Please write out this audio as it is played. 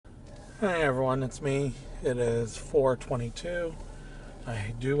Hey everyone, it's me. It is 4:22.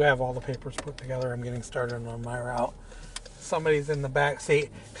 I do have all the papers put together. I'm getting started on my route. Somebody's in the back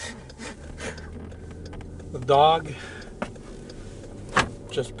seat. The dog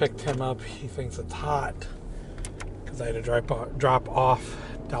just picked him up. He thinks it's hot because I had to drop off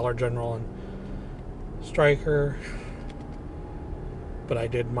Dollar General and Stryker. But I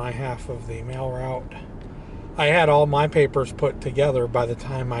did my half of the mail route. I had all my papers put together by the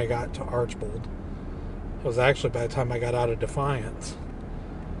time I got to Archbold. It was actually by the time I got out of Defiance.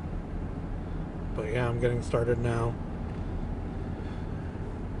 But yeah, I'm getting started now.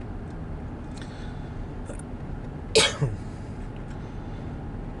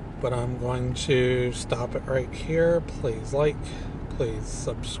 But I'm going to stop it right here. Please like, please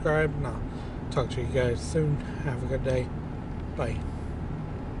subscribe. And I'll talk to you guys soon. Have a good day. Bye.